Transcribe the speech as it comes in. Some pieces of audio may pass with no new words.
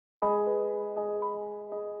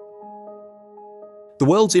The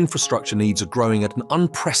world's infrastructure needs are growing at an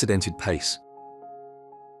unprecedented pace.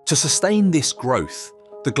 To sustain this growth,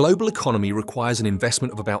 the global economy requires an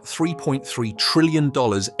investment of about $3.3 trillion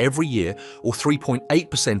every year, or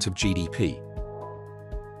 3.8% of GDP.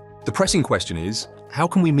 The pressing question is, how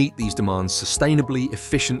can we meet these demands sustainably,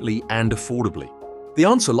 efficiently, and affordably? The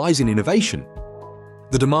answer lies in innovation.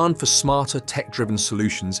 The demand for smarter, tech-driven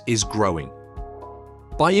solutions is growing.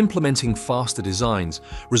 By implementing faster designs,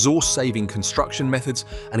 resource-saving construction methods,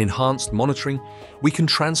 and enhanced monitoring, we can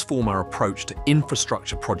transform our approach to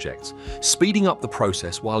infrastructure projects, speeding up the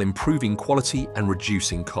process while improving quality and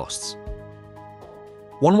reducing costs.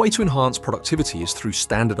 One way to enhance productivity is through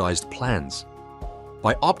standardized plans.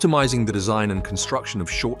 By optimizing the design and construction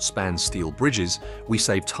of short-span steel bridges, we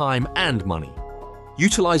save time and money.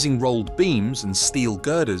 Utilizing rolled beams and steel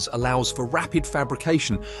girders allows for rapid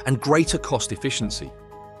fabrication and greater cost efficiency.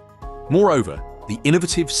 Moreover, the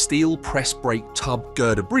innovative steel press brake tub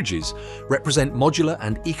girder bridges represent modular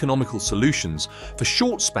and economical solutions for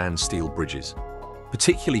short-span steel bridges,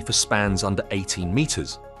 particularly for spans under 18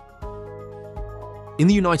 meters. In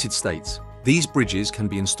the United States, these bridges can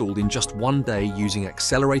be installed in just one day using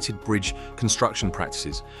accelerated bridge construction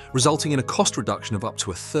practices, resulting in a cost reduction of up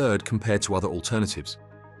to a third compared to other alternatives.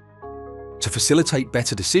 To facilitate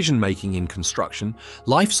better decision-making in construction,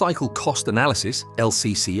 Lifecycle Cost Analysis,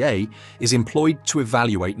 LCCA, is employed to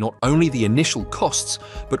evaluate not only the initial costs,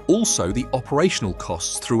 but also the operational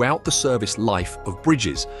costs throughout the service life of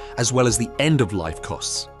bridges, as well as the end-of-life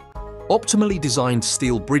costs. Optimally designed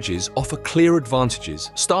steel bridges offer clear advantages,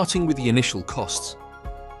 starting with the initial costs.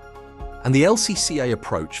 And the LCCA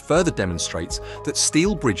approach further demonstrates that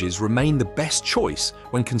steel bridges remain the best choice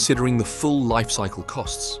when considering the full life cycle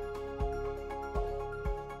costs.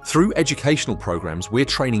 Through educational programs, we're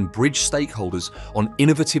training bridge stakeholders on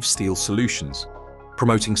innovative steel solutions,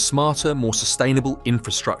 promoting smarter, more sustainable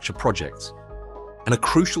infrastructure projects. And a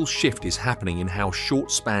crucial shift is happening in how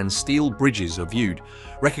short-span steel bridges are viewed,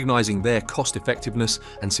 recognizing their cost-effectiveness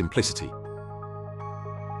and simplicity.